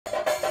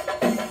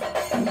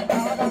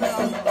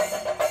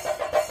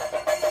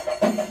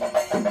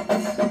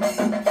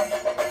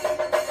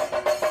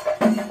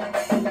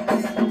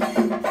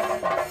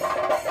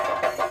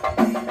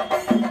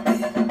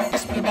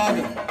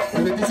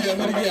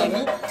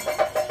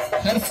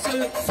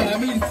Herstel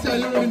Family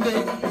Salon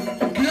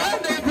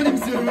grand opening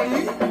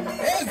ceremony.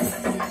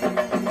 Yes!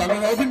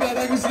 Robin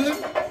Radhakrishnan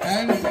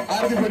and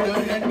Arati Podi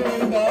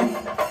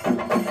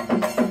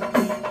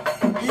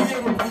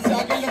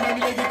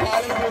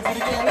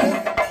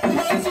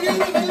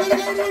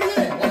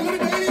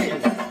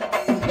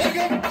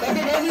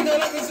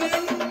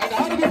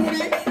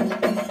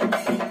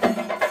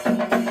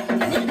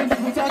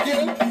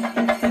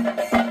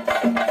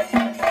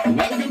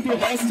welcome to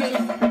Herstel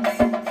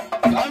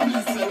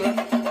Family Salon.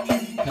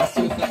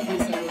 Herstel Family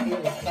Salon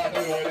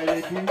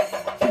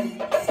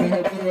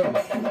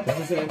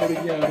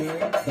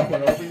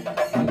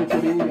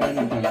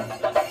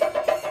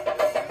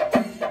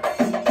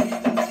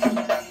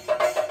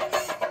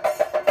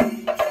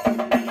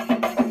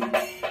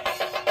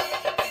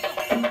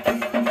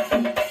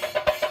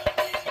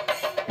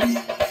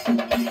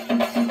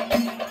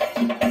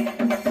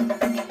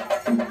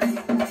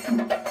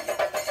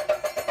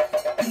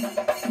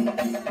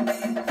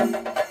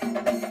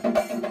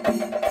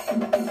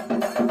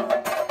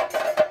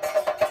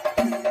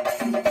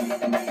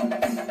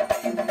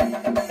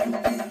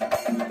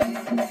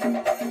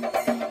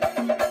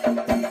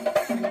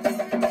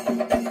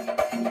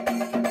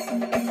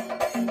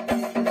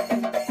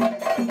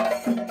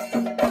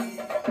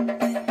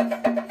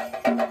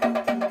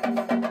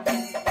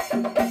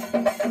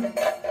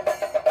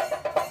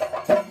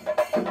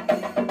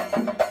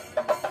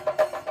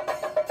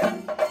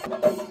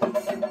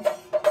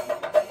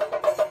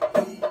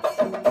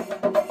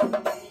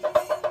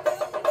Prabhakar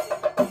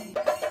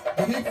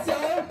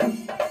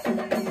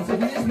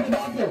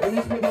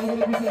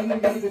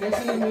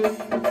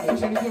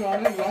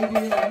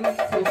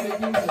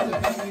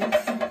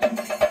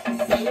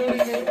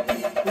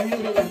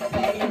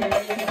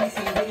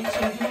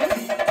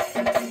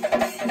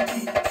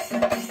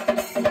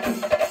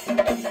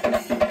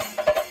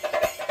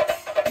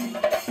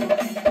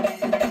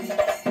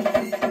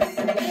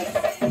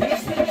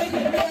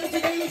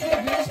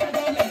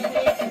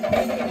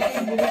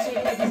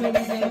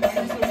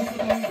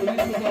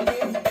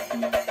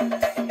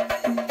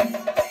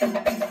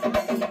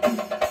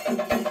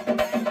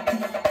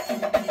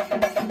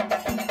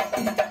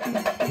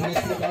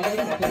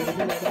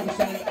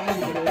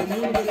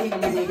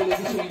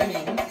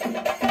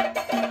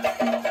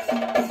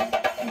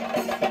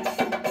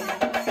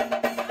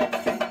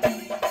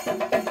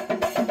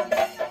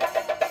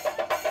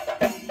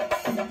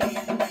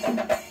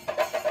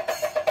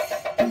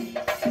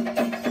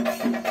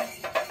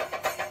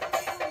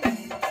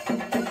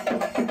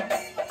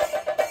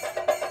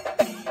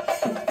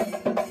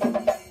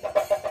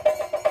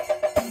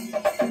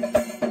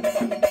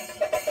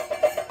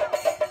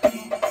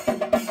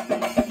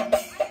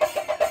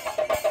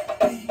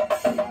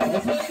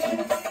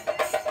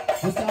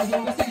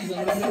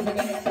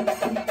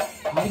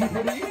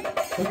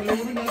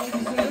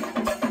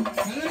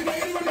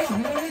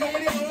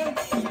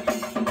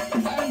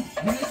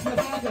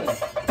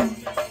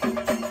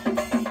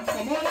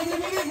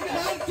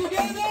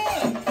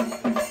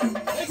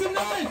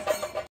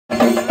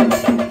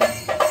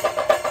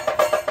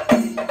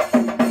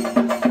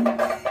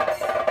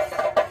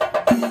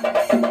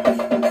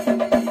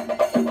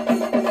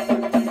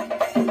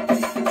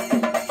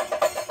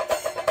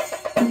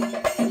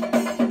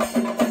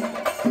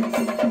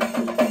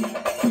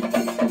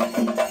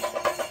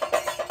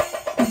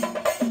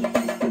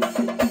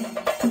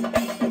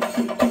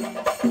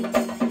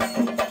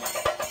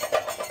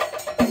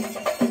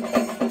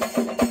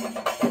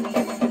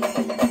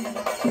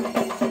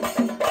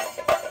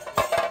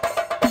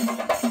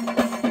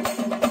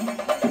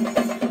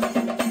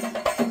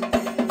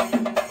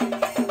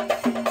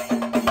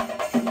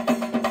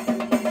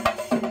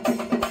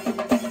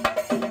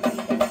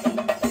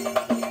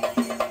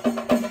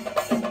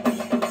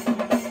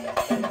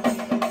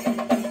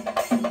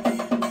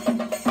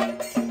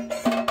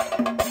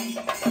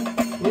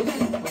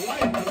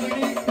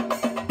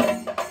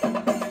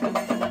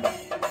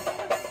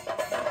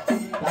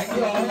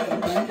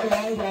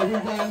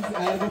Robin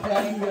fans, Arathi fans,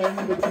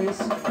 and the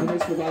Dinesh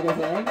Prabhakar fans.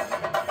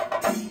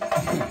 Herstel Family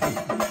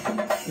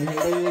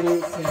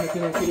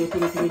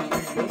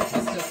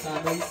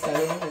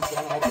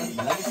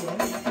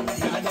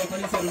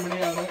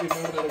Salon is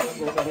going to open very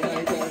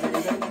soon.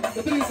 Grand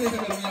opening ceremony is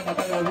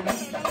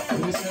going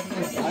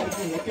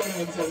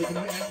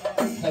to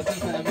Herstel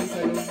Family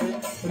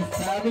Salon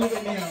family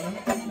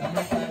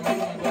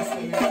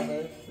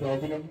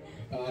Robin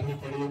Arati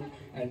Podi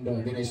and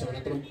Dinesh are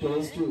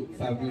close to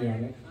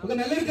family. Okay,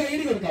 now let's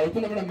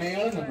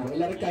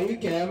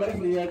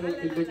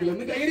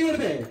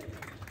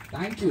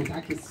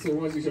thank you so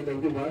much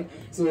everyone.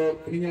 So,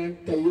 I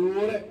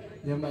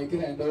mic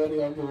hand over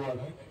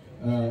moment.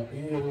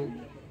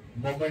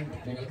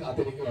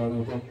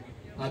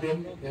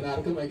 Adam, and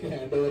Arthur make a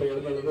hand over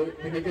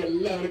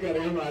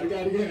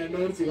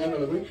hand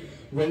over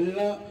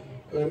Vella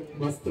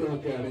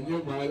വസ്ത്രമൊക്കെ അണിഞ്ഞ്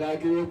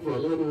മാലാഖയെ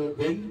പോലെ ഒരു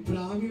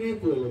വെൺപ്രാവിനെ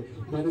പോലെ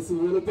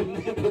മനസ്സുപോലെ തന്നെ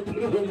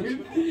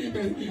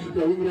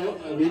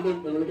വീണ്ടും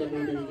നമ്മൾ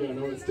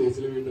കണ്ടുകൊണ്ടിരിക്കുകയാണ്.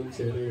 സ്റ്റേജിൽ വീണ്ടും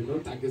ഷെയർ ചെയ്യുന്നു.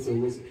 താങ്ക് യു സോ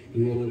മച്ച്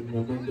ഈ ഒരു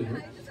മൊമെന്റിന്.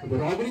 അപ്പൊ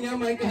റോബിന് ഞാൻ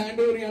മൈക്ക്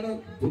ഹാൻഡ് ഓവർ ചെയ്യാണ്.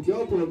 With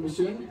your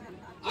permission.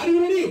 Are you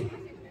ready?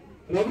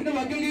 റോബിന്റെ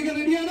മക്കൾ കേൾക്കാൻ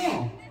റെഡിയാണോ?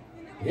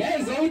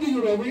 Yes, over to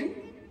you Robin.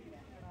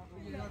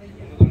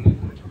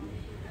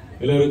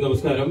 എല്ലാവർക്കും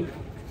നമസ്കാരം.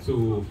 സോ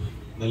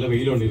നല്ല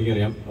വെയിലുണ്ട്,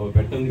 എനിക്കറിയാം. അപ്പോൾ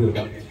പെട്ടെന്ന്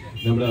തീർക്കാം.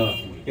 നമ്മുടെ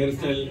ഹെയർ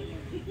സ്റ്റൈൽ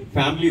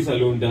ഫാമിലി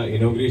സലൂണിന്റെ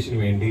ഇനോഗ്രേഷന്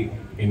വേണ്ടി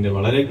എൻ്റെ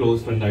വളരെ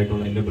ക്ലോസ് ഫ്രണ്ട്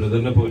ആയിട്ടുള്ള എൻ്റെ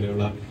ബ്രദറിനെ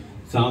പോലെയുള്ള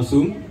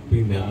സാസും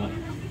പിന്നെ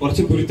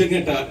കുറച്ച്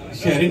കുരുത്തക്കെട്ട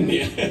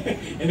ശരണ്യ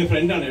എൻ്റെ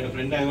ഫ്രണ്ടാണ്. എൻ്റെ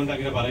ഫ്രണ്ട് ആയതുകൊണ്ട്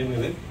അങ്ങനെ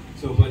പറയുന്നത്.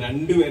 സോ അപ്പോൾ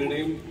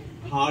രണ്ടുപേരുടെയും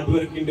ഹാർഡ്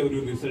വർക്കിന്റെ ഒരു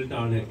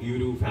റിസൾട്ടാണ് ഈ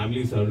ഒരു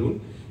ഫാമിലി സലൂൺ.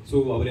 സോ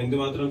അവർ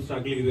എന്തുമാത്രം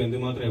സ്ട്രഗിൾ ചെയ്തു,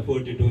 എന്തുമാത്രം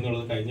എഫേർട്ട് ഇട്ടു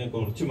എന്നുള്ളത് കഴിഞ്ഞ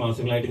കുറച്ച്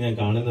മാസങ്ങളായിട്ട് ഞാൻ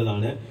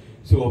കാണുന്നതാണ്.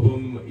 സോ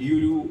അപ്പം ഈ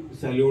ഒരു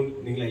സലൂൺ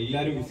നിങ്ങൾ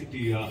എല്ലാവരും വിസിറ്റ്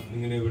ചെയ്യുക.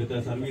 നിങ്ങൾ ഇവിടുത്തെ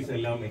സർവീസ്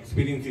എല്ലാം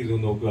എക്സ്പീരിയൻസ് ചെയ്ത്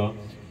നോക്കുക.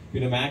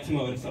 പിന്നെ മാക്സിമം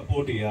അവരെ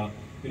സപ്പോർട്ട് ചെയ്യുക.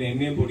 പിന്നെ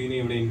എന്നെയും പൊടിനെ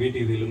ഇവിടെ ഇൻവൈറ്റ്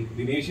ചെയ്തതിലും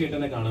ദിനേശ്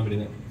ചേട്ടനെ കാണാൻ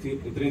പറ്റുന്നത്,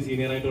 ഇത്രയും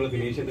സീനിയർ ആയിട്ടുള്ള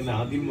ദിനേശ് ചേട്ടനെ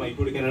ആദ്യം മൈക്ക്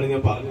കൊടുക്കാനാണ്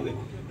ഞാൻ പറഞ്ഞത്.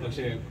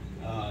 പക്ഷേ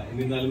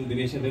എന്നിരുന്നാലും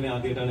ദിനേശ് ചേട്ടനെ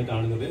ആദ്യമായിട്ടാണ്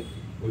കാണുന്നത്.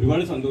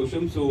 ഒരുപാട്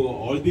സന്തോഷം. So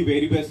all the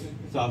very best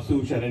sauce,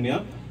 Saranya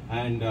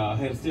and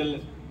hair style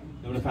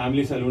നമ്മുടെ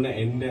ഫാമിലി സലൂണ്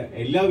എൻ്റെ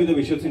എല്ലാവിധ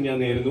വിശ്വസും ഞാൻ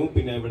നേരുന്നു.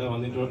 പിന്നെ ഇവിടെ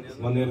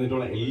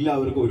വന്നിരുന്നിട്ടുള്ള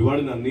എല്ലാവർക്കും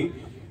ഒരുപാട് നന്ദി.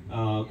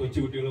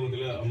 കൊച്ചുകുട്ടികൾ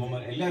മുതൽ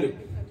അമ്മമാർ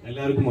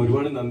എല്ലാവർക്കും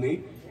ഒരുപാട് നന്ദി.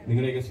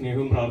 നിങ്ങളുടെയൊക്കെ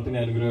സ്നേഹവും പ്രാർത്ഥന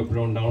അനുഗ്രഹം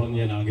എപ്പോഴും ഉണ്ടാവണമെന്ന്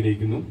ഞാൻ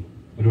ആഗ്രഹിക്കുന്നു.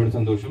 ഒരുപാട്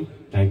സന്തോഷം.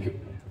 Thank you.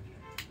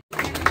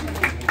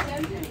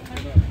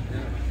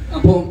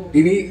 അപ്പോൾ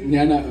ഇനി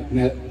ഞാൻ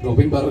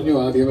റോബിൻ പറഞ്ഞു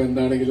ആദ്യം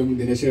എന്താണെങ്കിലും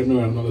ദിനേശേട്ടന്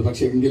വേണമെന്നുള്ളത്.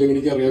 പക്ഷെ എങ്കിലും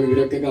എനിക്കറിയാം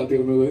ഇവരൊക്കെ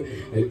കാത്തിരുന്നത്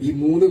ഈ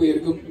 3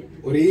 പേർക്കും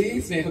ഒരേ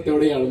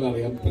സ്നേഹത്തോടെയാണെന്ന്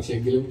അറിയാം. പക്ഷെ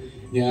എങ്കിലും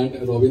ഞാൻ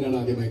റോബിനാണ്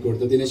ആദ്യമായി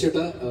കൊടുത്തത്. ദിനേശേട്ട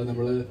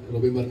നമ്മള്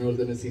റോബിൻ പറഞ്ഞ പോലെ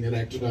തന്നെ സീനിയർ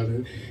ആക്ടറാണ്.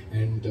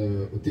 ആൻഡ്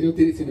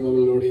ഒത്തിരി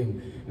സിനിമകളിലൂടെയും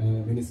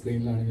മിനി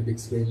സ്ക്രീനിലാണെങ്കിൽ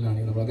ബിഗ്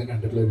സ്ക്രീനിലാണെങ്കിൽ നമ്മളൊക്കെ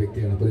കണ്ടിട്ടുള്ള ഒരു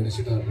വ്യക്തിയാണ്. അപ്പോൾ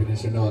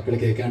ദിനേശേട്ടൻ്റെ വാക്കുകൾ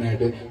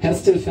കേൾക്കാനായിട്ട് hair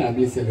style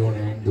family salon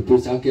and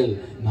Poochakkal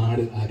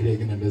നാട്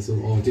ആഗ്രഹിക്കുന്നുണ്ട്. So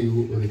over to you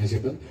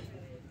ദിനേശേട്ടൻ.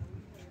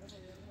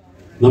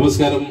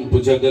 നമസ്കാരം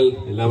പൂച്ചാക്കൽ.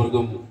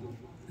 എല്ലാവർക്കും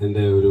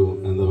എൻ്റെ ഒരു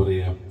എന്താ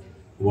പറയുക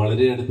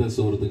വളരെ അടുത്ത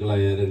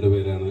സുഹൃത്തുക്കളായ 2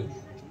 പേരാണ്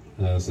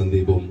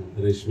സന്ദീപും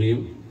രശ്മിയും.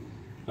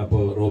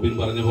 അപ്പോൾ റോബിൻ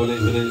പറഞ്ഞ പോലെ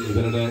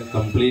ഇവരുടെ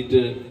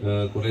കംപ്ലീറ്റ്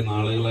കുറേ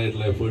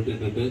നാളുകളായിട്ടുള്ള എഫേർട്ട്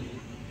ഇട്ടിട്ട്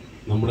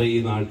നമ്മുടെ ഈ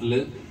നാട്ടിൽ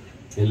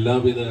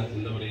എല്ലാവിധ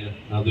എന്താ പറയുക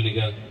ആധുനിക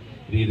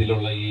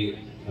രീതിയിലുള്ള ഈ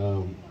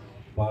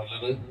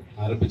പാർലർ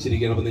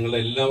ആരംഭിച്ചിരിക്കുകയാണ്. അപ്പോൾ നിങ്ങളുടെ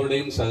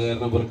എല്ലാവരുടെയും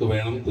സഹകരണം അവർക്ക്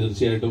വേണം.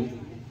 തീർച്ചയായിട്ടും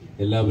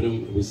എല്ലാവരും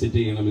വിസിറ്റ്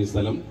ചെയ്യണം ഈ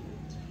സ്ഥലം.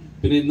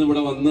 പിന്നെ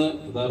ഇന്നിവിടെ വന്ന്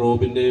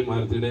റോബിൻ്റെയും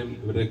ആരത്തിയുടെയും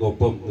ഇവരുടെയൊക്കെ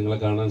ഒപ്പം നിങ്ങളെ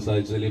കാണാൻ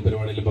സാധിച്ചതിൽ ഈ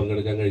പരിപാടിയിൽ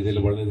പങ്കെടുക്കാൻ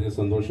കഴിഞ്ഞതിൽ വളരെയധികം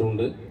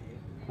സന്തോഷമുണ്ട്.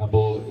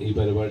 അപ്പോൾ ഈ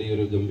പരിപാടി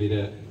ഒരു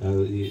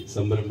ഈ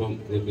സംരംഭം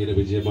ഗംഭീര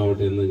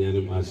വിജയമാവട്ടെ എന്ന്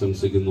ഞാനും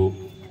ആശംസിക്കുന്നു.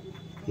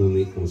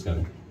 നന്ദി,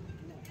 നമസ്കാരം.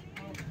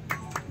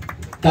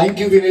 താങ്ക്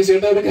യു ദിനേശ്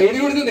ചേട്ടാ. കൈഡി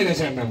കൊടുത്ത്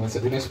ദിനേശ് ചേട്ടാ.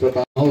 ദിനേശ്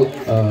പ്രഭാകർ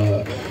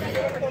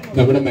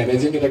നമ്മുടെ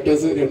മാനേജിംഗ്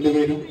ഡയറക്ടേഴ്സ് 2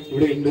 പേരും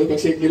ഇവിടെ ഉണ്ട്.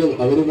 പക്ഷെ എങ്കിലും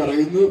അവർ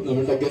പറയുന്നു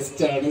നമ്മുടെ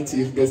ഗസ്റ്റ് ആണ്,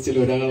 ചീഫ് ഗസ്റ്റിൽ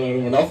ഒരാളാണ്,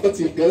 one of the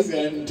chief guest.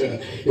 And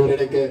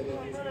ഇവരുടെയൊക്കെ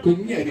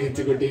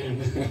കുഞ്ഞനിയത്തി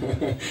കുട്ടിയാണ്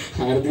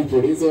ആരതി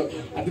പൊടി. സോ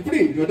അതിപ്പൊടി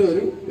ഇങ്ങോട്ട്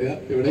വരും,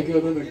 ഇവിടേക്ക്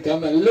വന്ന് നിൽക്കാം.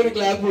 നല്ലൊരു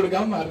ക്ലാപ്പ്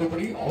കൊടുക്കാം.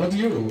 ആരതിപ്പൊടി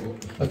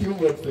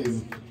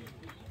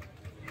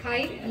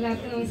ഹായ്,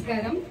 എല്ലാവർക്കും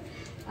നമസ്കാരം.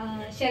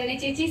 ശരണി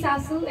ചേച്ചി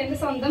സാസു എൻ്റെ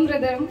സ്വന്തം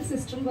ബ്രദറും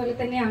സിസ്റ്ററും പോലെ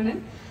തന്നെയാണ്.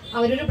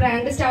 അവരൊരു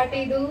ബ്രാൻഡ് സ്റ്റാർട്ട്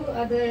ചെയ്തു.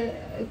 അത്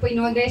ഇപ്പോൾ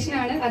ഇനോഗ്രേഷൻ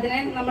ആണ്. അതിനെ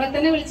നമ്മളെ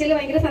തന്നെ വിളിച്ചതിൽ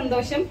ഭയങ്കര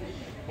സന്തോഷം.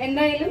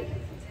 എന്തായാലും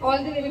all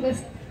the very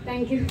best.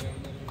 Thank you.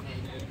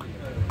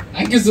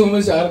 Thank you so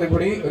much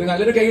ആരതിപ്പൊടി. ഒരു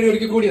നല്ലൊരു കൈയ്യടി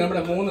ഒരിക്കൽ കൂടി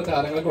നമ്മുടെ 3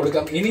 താരങ്ങൾക്ക്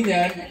കൊടുക്കാം. ഇനി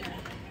ഞാൻ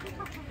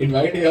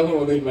ഇൻവൈറ്റ് ചെയ്യാൻ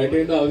പോകുന്നത്, ഇൻവൈറ്റ്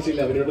ചെയ്യേണ്ട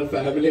ആവശ്യമില്ല, അവരുടെ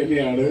ഫാമിലി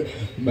തന്നെയാണ്.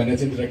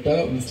 Managing director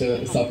mister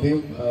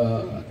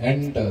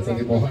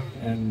Sandeep Mohan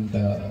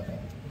and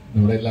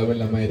നമ്മുടെ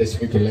എല്ലാവരും അമ്മ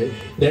രശ്മി പിള്ളை.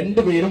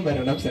 2 പേരും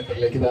വരണം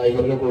സെന്ററിലേക്ക്.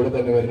 ഇവരുടെ കൂടെ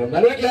തന്നെ വരണം.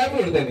 നല്ലൊരു ക്ലാപ്പ്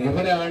കൊടുത്തന്നെ.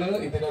 ഇവരാണ്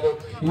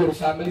ഈ ഒരു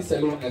family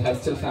salon, hair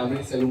style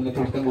family സലൂണിന്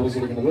തുടക്കം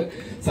കുറിച്ചിരിക്കുന്നത്.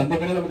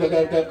 സന്ദീപിനെ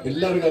നമുക്കൊക്കെ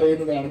എല്ലാവർക്കും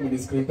അറിയുന്നതാണ്. മിനി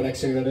സ്ക്രീൻ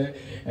പ്രേക്ഷകരുടെ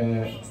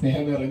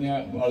സ്നേഹം നിറഞ്ഞ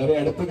വളരെ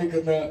അടുത്ത്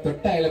നിൽക്കുന്ന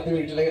തൊട്ടയലത്തെ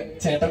വീട്ടിലെ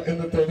ചേട്ടൻ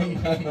എന്ന്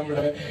തോന്നുന്ന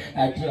നമ്മുടെ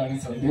ആക്ടറാണ്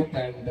Sandeep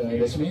and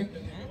Rashmi.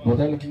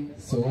 Looking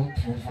so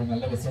beautiful.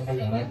 നല്ല രസമുണ്ട്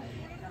കാണാൻ.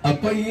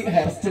 അപ്പൊ ഈ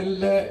ഹെയർ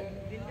സ്റ്റൈലില്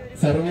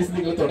സർവീസ്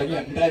നിങ്ങൾ തുടങ്ങി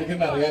എന്തായിരിക്കും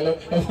അറിയാലോ.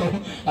 അപ്പോൾ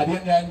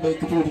അധികം ഞാൻ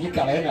മേക്കപ്പ് ഒതുക്കി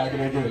കളയാൻ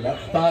ആഗ്രഹിക്കുന്നില്ല.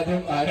 അപ്പൊ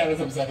ആദ്യം ആരാണ്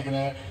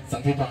സംസാരിക്കുന്നത്?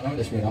 സന്ദീപാണോ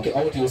രശ്മിയാണോ? Okay,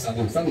 over to you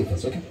Sandeep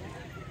first. Okay,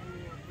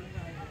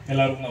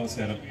 എല്ലാവർക്കും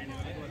നമസ്കാരം.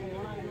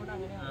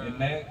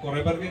 എന്നെ കുറെ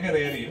പേർക്കൊക്കെ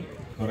അറിയാം,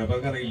 കുറെ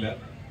പേർക്ക് അറിയില്ല.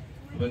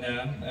 അപ്പൊ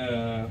ഞാൻ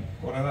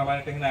കുറെ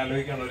നാളായിട്ട് ഇങ്ങനെ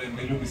ആലോചിക്കണം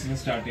എന്തെങ്കിലും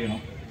ബിസിനസ് സ്റ്റാർട്ട്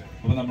ചെയ്യണം.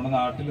 അപ്പൊ നമ്മുടെ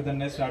നാട്ടിൽ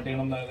തന്നെ സ്റ്റാർട്ട്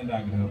ചെയ്യണം എന്നാണ് എൻ്റെ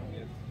ആഗ്രഹം.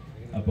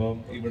 അപ്പം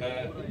ഇവിടെ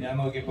ഞാൻ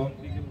നോക്കിയപ്പം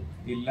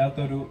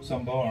ഇല്ലാത്തൊരു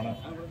സംഭവമാണ്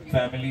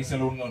ഫാമിലി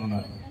സലൂൺ എന്ന്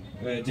പറഞ്ഞാൽ.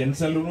 ജെൻസ്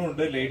സലൂണും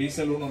ഉണ്ട്, ലേഡീസ്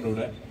സലൂണും ഉണ്ട്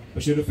ഇവിടെ.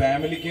 പക്ഷെ ഒരു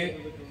ഫാമിലിക്ക്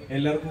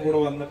എല്ലാവർക്കും കൂടെ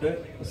വന്നിട്ട്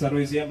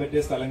സർവീസ് ചെയ്യാൻ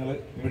പറ്റിയ സ്ഥലങ്ങൾ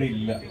ഇവിടെ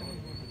ഇല്ല.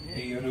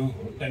 ഈ ഒരു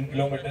 10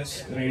 കിലോമീറ്റേഴ്സ്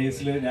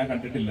റേഡിയസിൽ ഞാൻ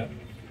കണ്ടിട്ടില്ല.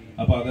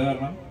 അപ്പോൾ അത്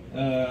കാരണം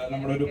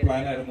നമ്മുടെ ഒരു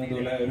പ്ലാൻ ആയിരുന്നു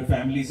ഇതുപോലെ ഒരു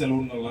ഫാമിലി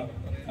സലൂൺ എന്നുള്ള.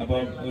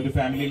 അപ്പോൾ ഒരു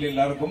ഫാമിലിയിൽ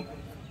എല്ലാവർക്കും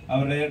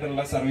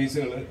അവരുടേതായിട്ടുള്ള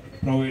സർവീസുകൾ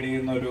പ്രൊവൈഡ്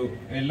ചെയ്യുന്ന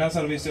എല്ലാ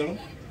സർവീസുകളും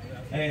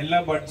എല്ലാ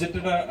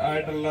ബഡ്ജറ്റഡ്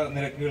ആയിട്ടുള്ള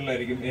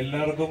നിരക്കുകളിലായിരിക്കും.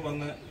 എല്ലാവർക്കും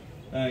വന്ന്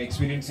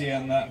എക്സ്പീരിയൻസ്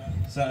ചെയ്യാവുന്ന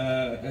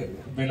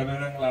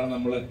വിലവിവരങ്ങളാണ്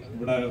നമ്മൾ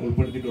ഇവിടെ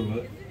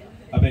ഉൾപ്പെടുത്തിയിട്ടുള്ളത്.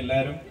 അപ്പം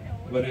എല്ലാവരും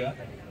വരിക.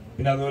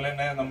 പിന്നെ അതുപോലെ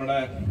തന്നെ നമ്മുടെ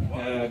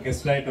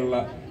ഗസ്റ്റായിട്ടുള്ള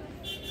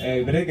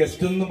ഇവരെ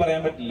ഗസ്റ്റ് ഒന്നും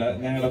പറയാൻ പറ്റില്ല,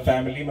 ഞങ്ങളുടെ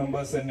ഫാമിലി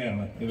മെമ്പേഴ്സ്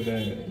തന്നെയാണ് ഇവര്.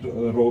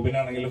 റോബിൻ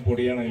ആണെങ്കിലും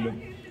പൊടിയാണെങ്കിലും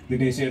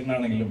ദിനേശ്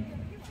ചേട്ടനാണെങ്കിലും.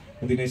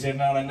 ദിനേശ്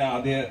ചേട്ടനാണ് എന്നെ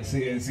ആദ്യ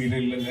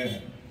സീരിയലിൽ തന്നെ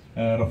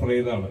റെഫർ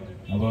ചെയ്ത ആള്.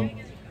 അപ്പം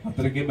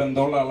അത്രയ്ക്ക്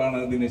ബന്ധമുള്ള ആളാണ്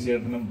ദിനേശ്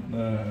ചേട്ടനും.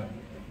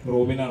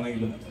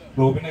 റോബിനാണെങ്കിലും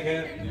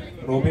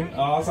റോബിൻ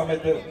ആ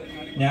സമയത്ത്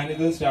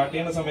ഞാനിത് സ്റ്റാർട്ട്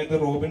ചെയ്യുന്ന സമയത്ത്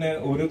റോബിനെ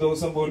ഒരു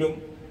ദിവസം പോലും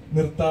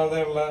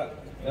നിർത്താതെയുള്ള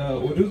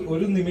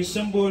ഒരു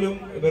നിമിഷം പോലും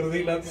വെറുതെ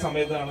ഇല്ലാത്ത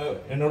സമയത്താണ്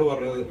എന്നോട്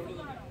പറഞ്ഞത്.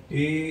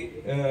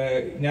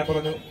 ഞാൻ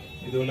പറഞ്ഞു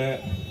ഇതുപോലെ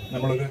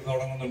നമ്മളൊരു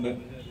തുടങ്ങുന്നുണ്ട്,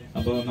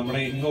 അപ്പൊ നമ്മുടെ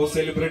ഇൻഹൗസ്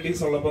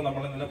സെലിബ്രിറ്റീസ് ഉള്ളപ്പോൾ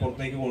നമ്മൾ ഇന്നലെ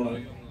പുറത്തേക്ക് പോകണത്.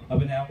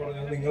 അപ്പൊ ഞാൻ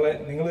പറഞ്ഞു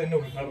നിങ്ങൾ തന്നെ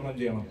ഉദ്ഘാടനം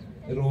ചെയ്യണം,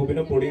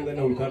 റോബിനും പൊടിയും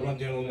തന്നെ ഉദ്ഘാടനം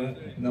ചെയ്യണമെന്ന്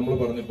നമ്മൾ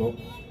പറഞ്ഞപ്പോ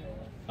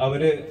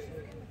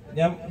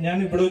ഞാൻ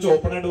ഇവിടെ വെച്ച്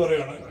ഓപ്പൺ ആയിട്ട്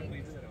പറയുകയാണ്,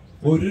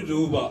 ഒരു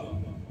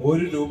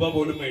രൂപ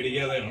പോലും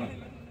മേടിക്കാതെയാണ്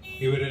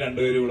ഇവര്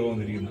രണ്ടുപേരും ഇവിടെ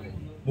വന്നിരിക്കുന്നത്.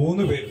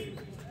 മൂന്ന്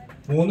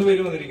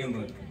പേര്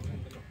വന്നിരിക്കുന്നത്.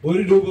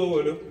 ഒരു രൂപ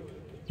പോലും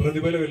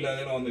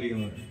പ്രതിഫലമില്ലാതെയാണ്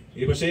വന്നിരിക്കുന്നത്.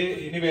 പക്ഷേ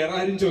ഇനി വേറെ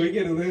ആരും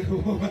ചോദിക്കരുത്,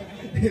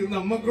 ഇത്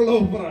നമുക്കുള്ള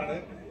ഓഫറാണ്.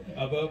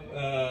 അപ്പം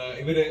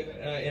ഇവര്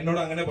എന്നോട്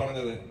അങ്ങനെ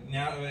പറഞ്ഞത്.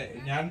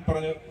 ഞാൻ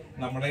പറഞ്ഞു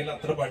നമ്മുടെ കയ്യിൽ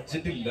അത്ര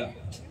ബഡ്ജറ്റ് ഇല്ല,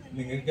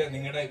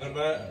 നിങ്ങളുടെ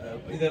ഇവരുടെ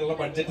ഇതിലുള്ള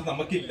ബഡ്ജറ്റ്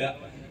നമുക്കില്ല.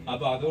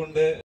 അപ്പൊ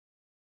അതുകൊണ്ട്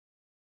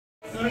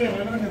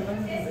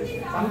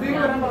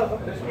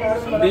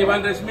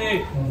രശ്മി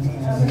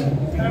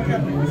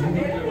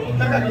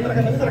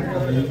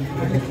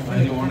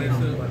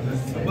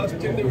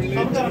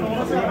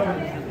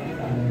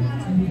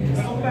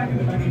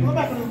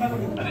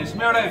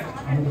രശ്മിയോടെ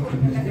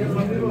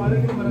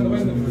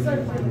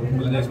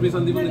രശ്മി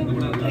സന്ദീപ്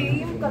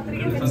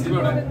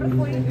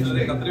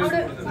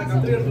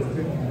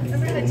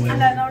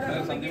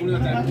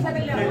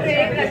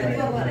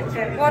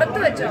പുറത്ത്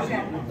വെച്ചോ?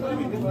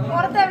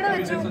 പുറത്ത് എവിടെ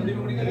വെച്ചു?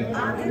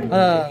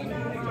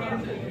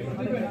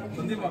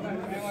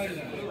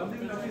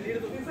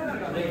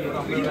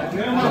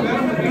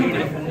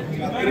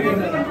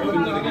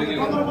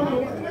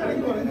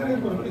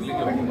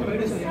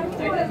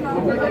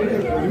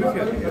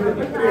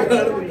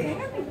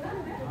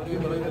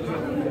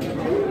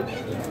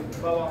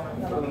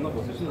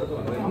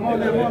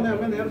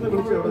 നേരത്തെ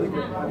വിളിച്ചു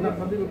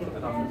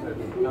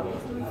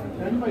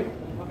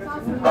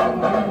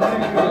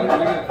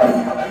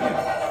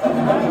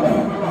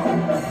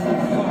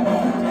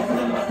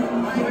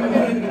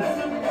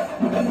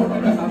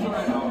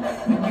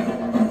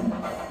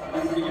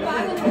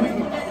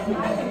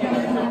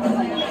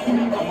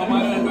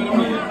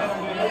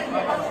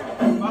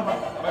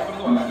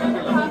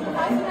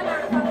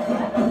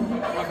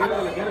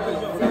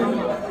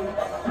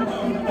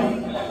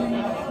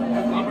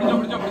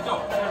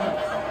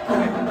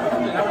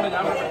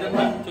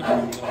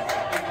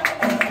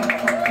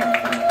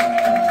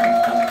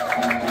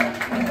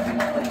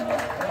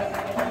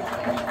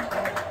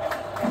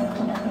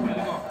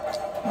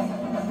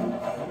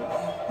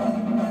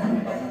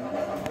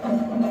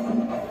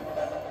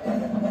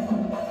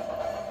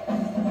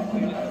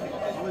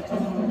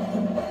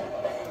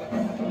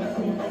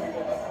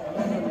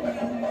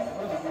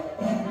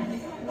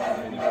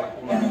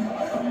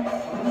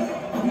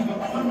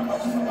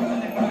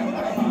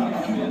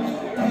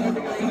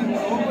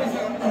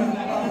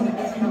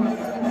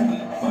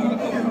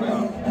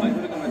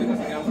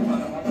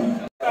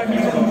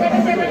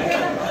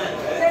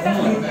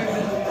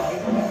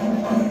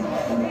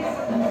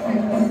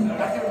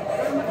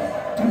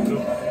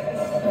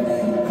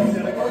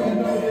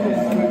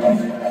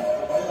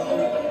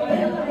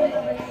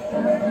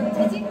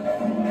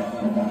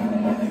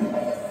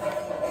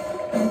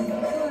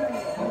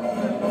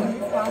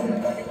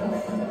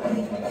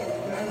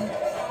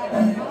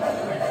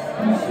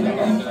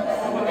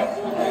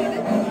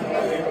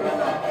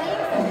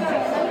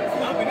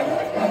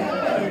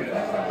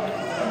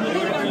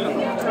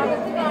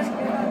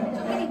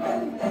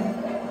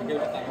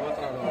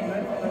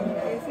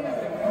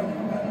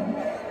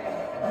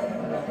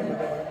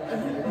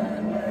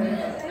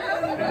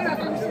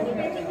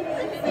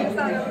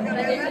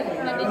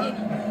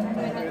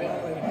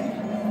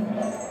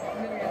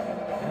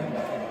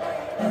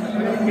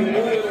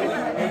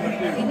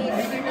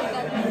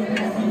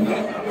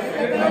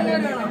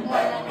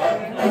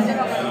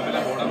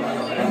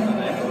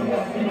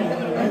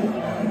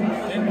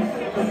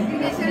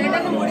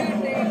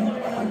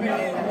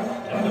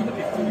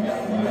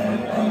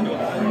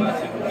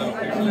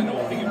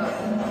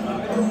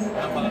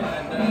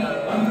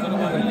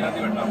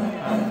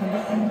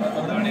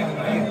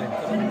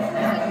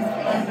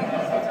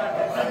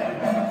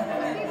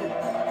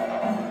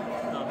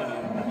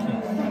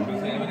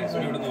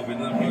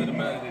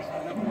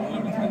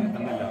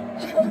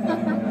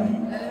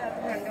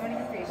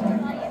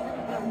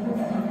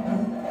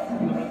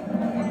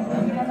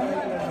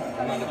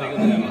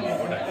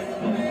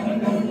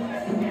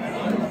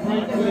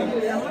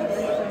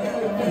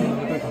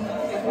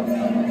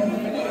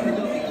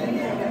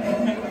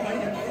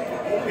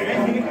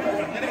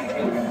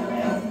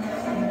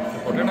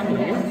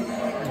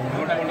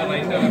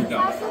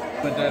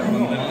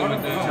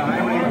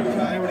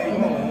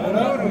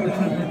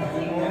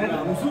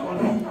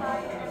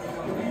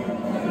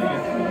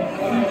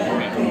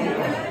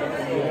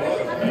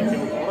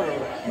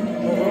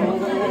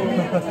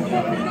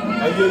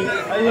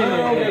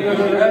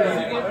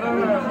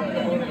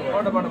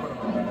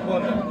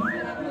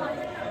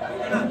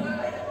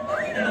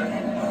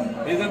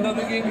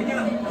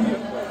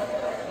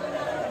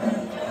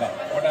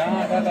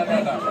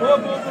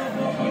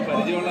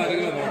പരിചയമുള്ള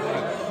ആരെങ്കിലും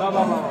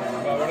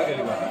അവിടെ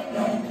കയറിക്കോ.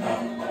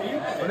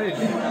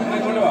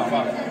 ഇങ്ങോട്ട് വാ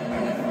വാ.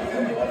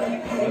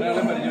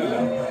 ഒരാളെ പരിചയമില്ല.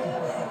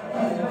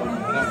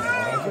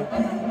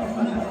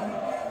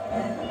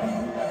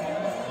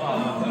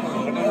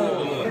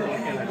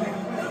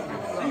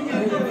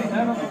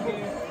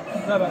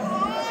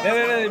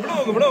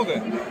 ഇവിടെ നോക്ക്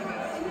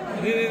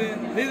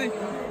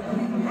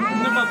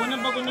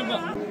Kunjappa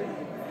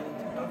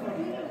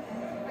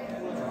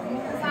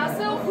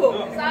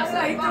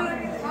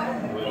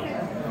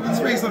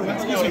Space on,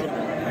 space on.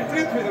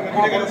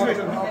 Space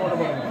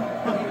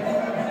on.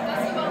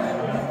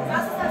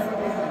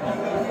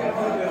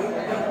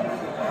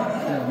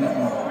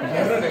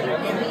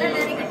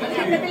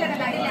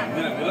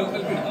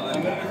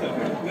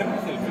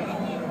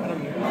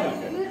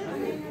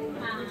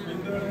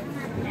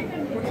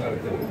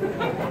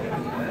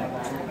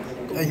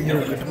 അയ്യോ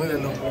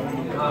കിട്ടുന്നില്ലല്ലോ.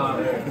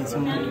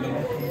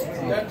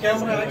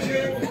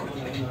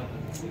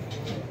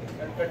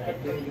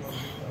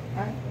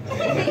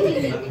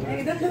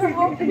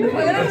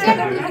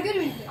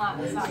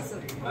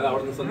 അത്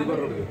അവിടുന്ന് സന്ദീപ്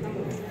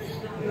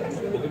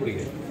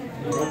പിടിക്കുക.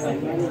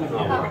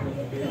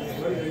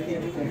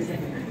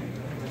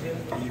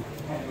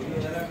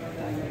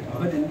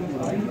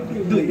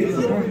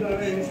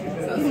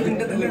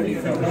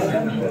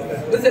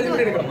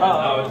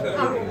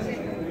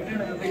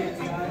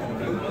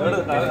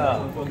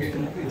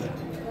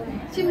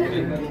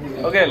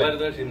 ഓക്കെ അല്ലേ?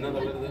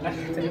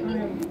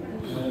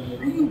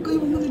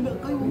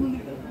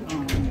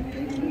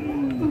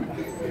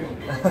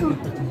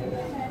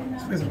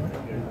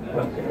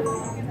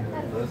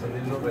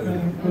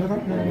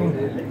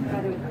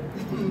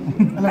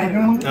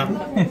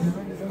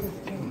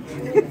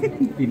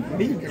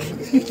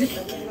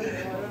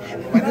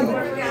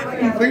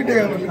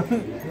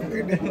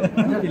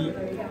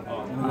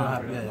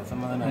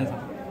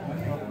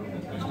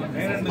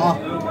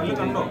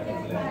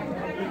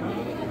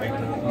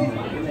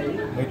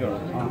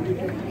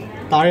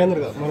 താഴെ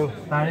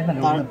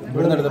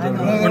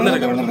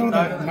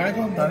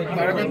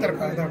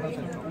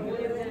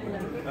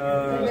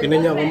പിന്നെ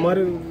ഞാൻ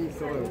അവന്മാര്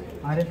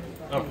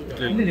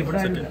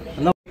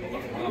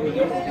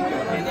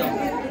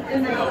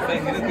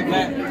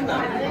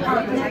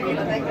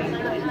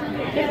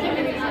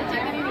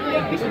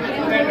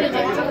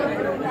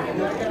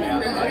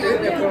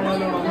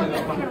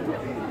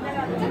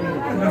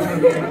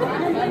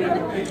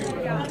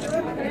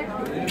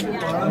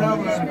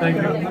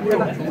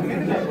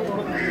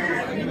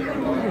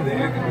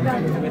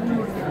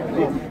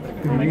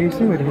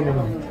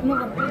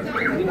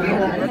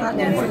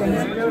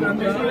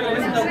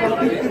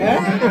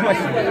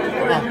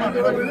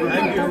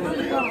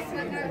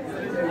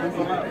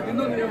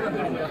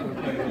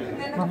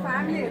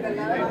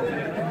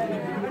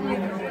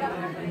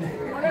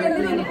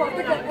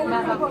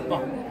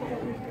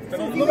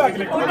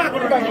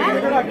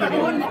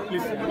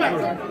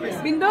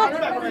ബിന്ദു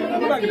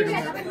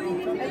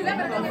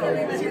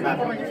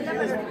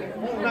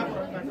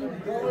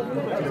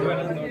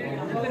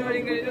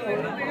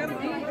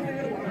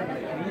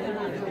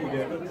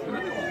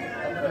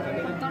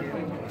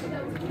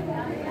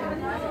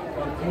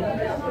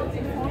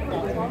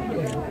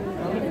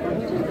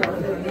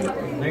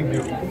Thank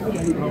you.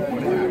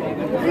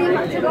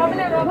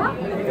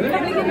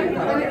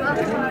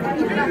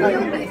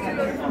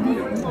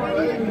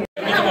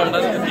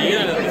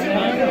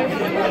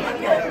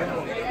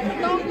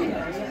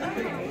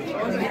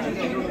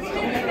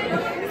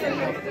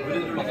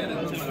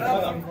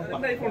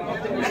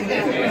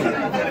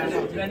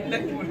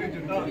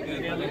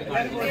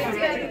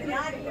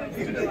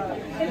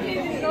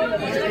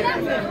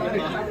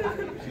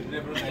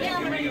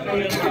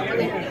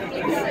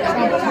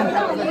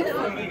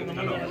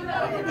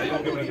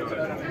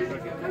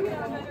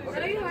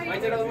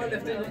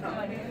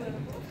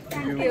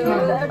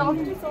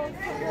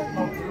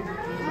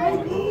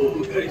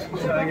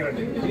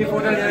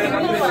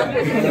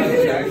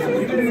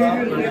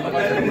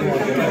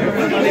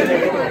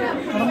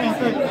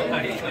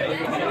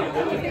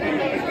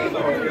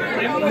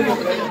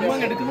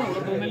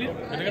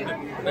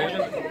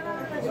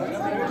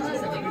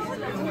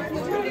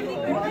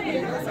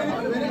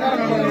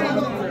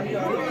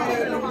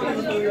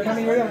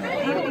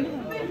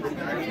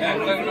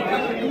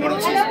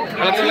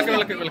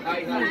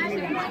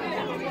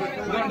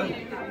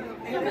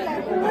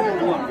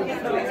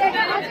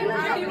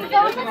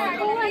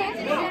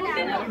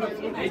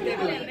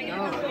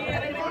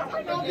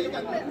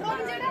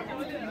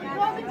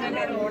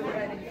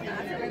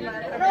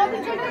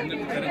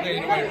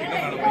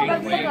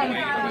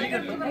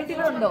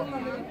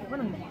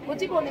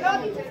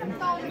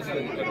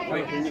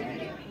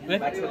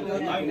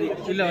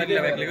 ഇല്ല, വരില്ല,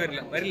 ബാക്കിലേക്ക്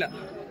വരില്ല, വരില്ല.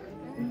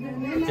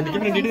 എനിക്ക്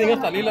വേണ്ടിയിട്ട് നിങ്ങൾ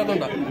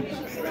സ്ഥലമില്ലാത്തോണ്ടാ.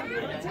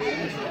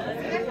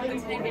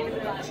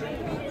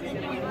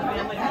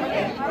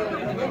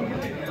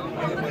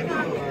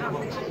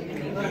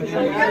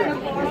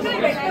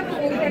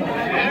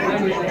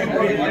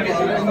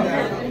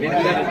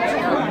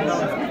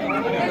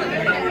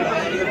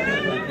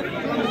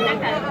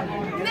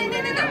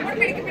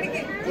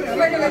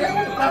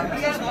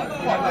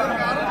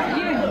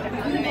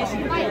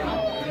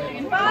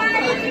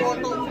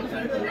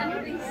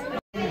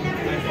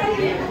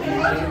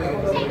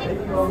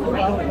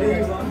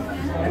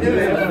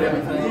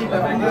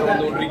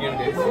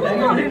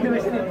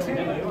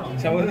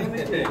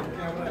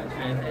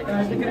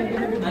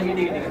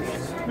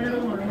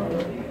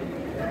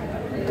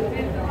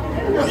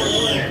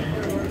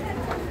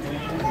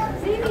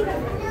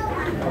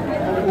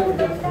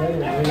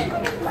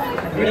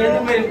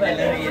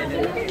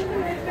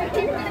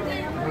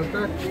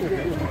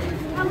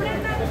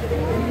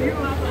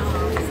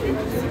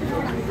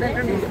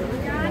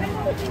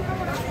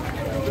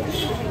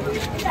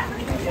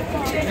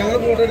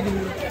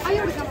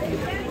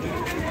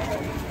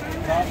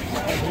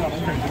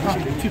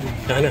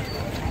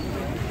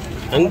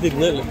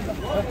 തിരുന്നല്ലോ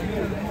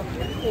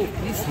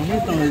ഈ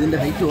സമയത്താണ് ഇതിന്റെ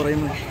ഹൈറ്റ്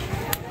പറയുന്നത്.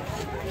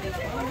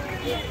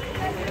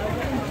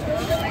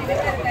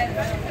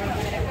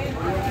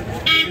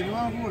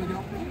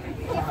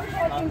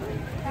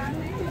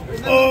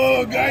 ഓ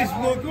ഗൈസ്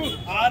നോക്കൂ,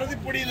 ആരതി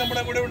പൊടി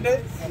നമ്മുടെ കൂടെ ഉണ്ട്.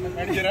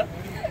 കാണിച്ചുതരാം.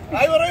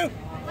 ഹായ് പറയൂ.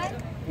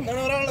 എന്താണ്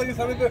പറയാനുള്ളത് ഈ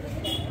സമയത്ത്?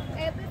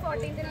 ഏപ്രിൽ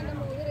 14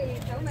 മൂവി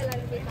റിലീസ് ആവും.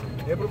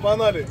 ഏപ്രിൽ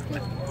 14.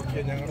 ഓക്കെ,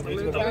 ഞങ്ങളുടെ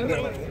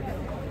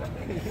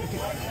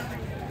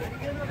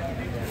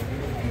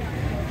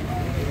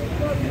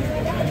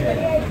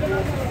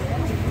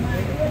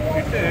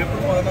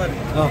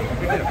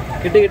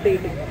കിട്ടി.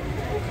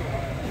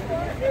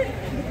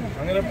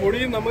 അങ്ങനെ പൊടി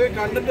നമുക്ക്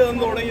കണ്ടിട്ട്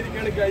തന്ന്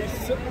തുടങ്ങിയിരിക്കുകയാണ്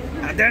ഗൈസ്.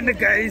 അതാണ്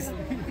ഗൈസ്.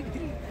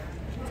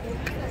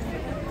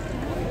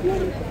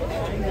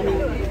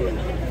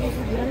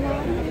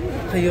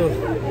 അയ്യോ,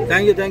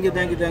 താങ്ക് യു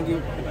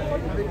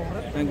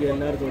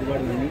എല്ലാവർക്കും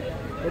ഒരുപാട് നന്ദി.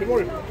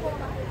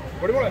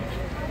 പൊടിമോളെ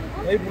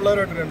ഈ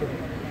പിള്ളേരുമായിട്ട് രണ്ടു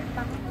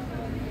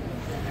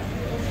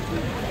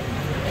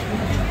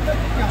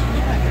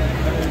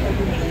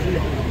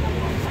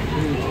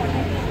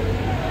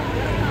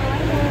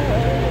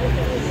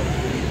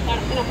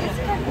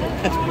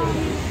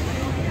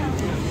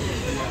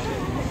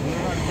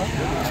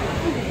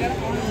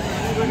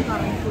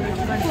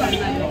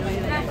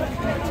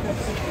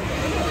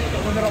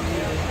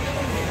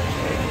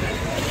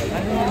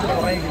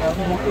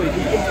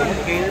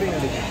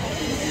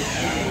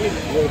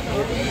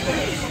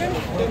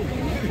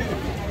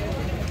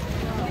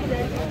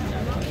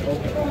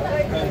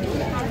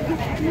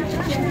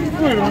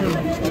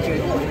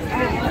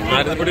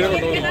ആരതിപ്പൊടി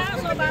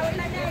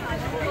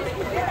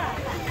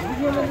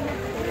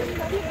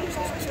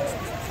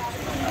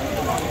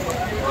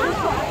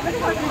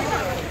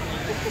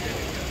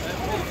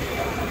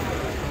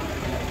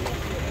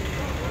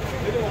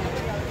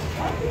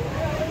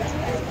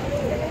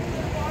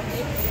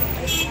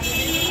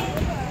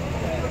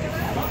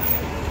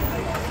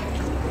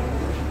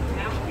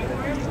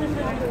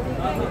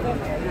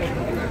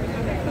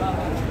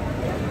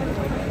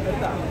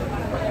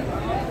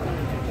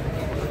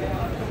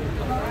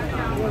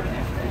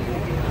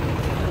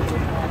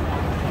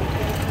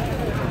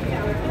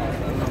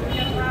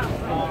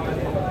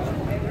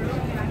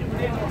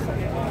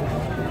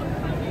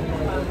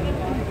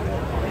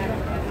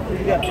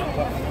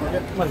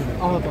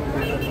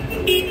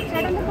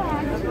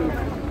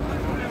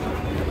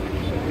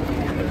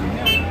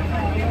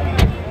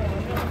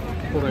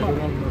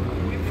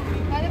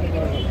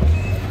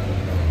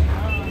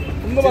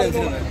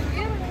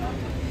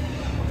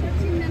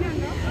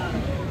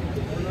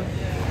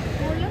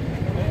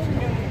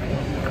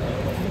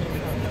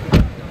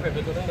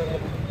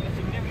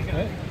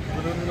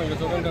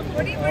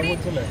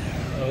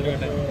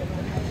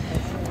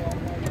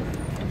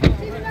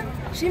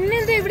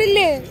ഷിംനെന്താ ഇവിടെ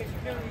ഇല്ലേ?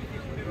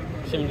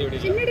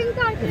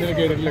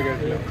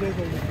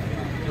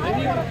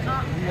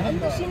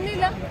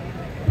 ഷിന്നില്ല.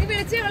 നീ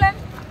വിളിച്ചേളെ,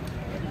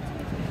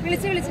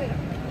 വിളിച്ച്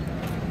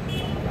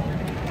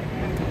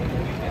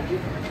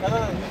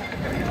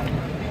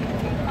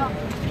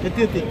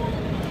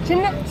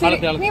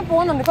നീ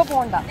പോകുന്നുണ്ട്. ഇപ്പൊ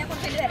പോണ്ട,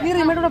 നീ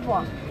റിമോട്ടൂടെ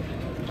പോവാ.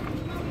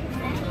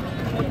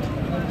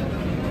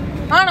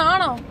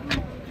 ആണോ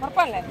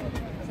ഉറപ്പല്ലേ?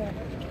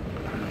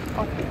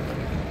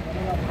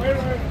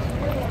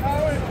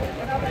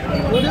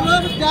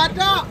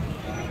 ടാറ്റ.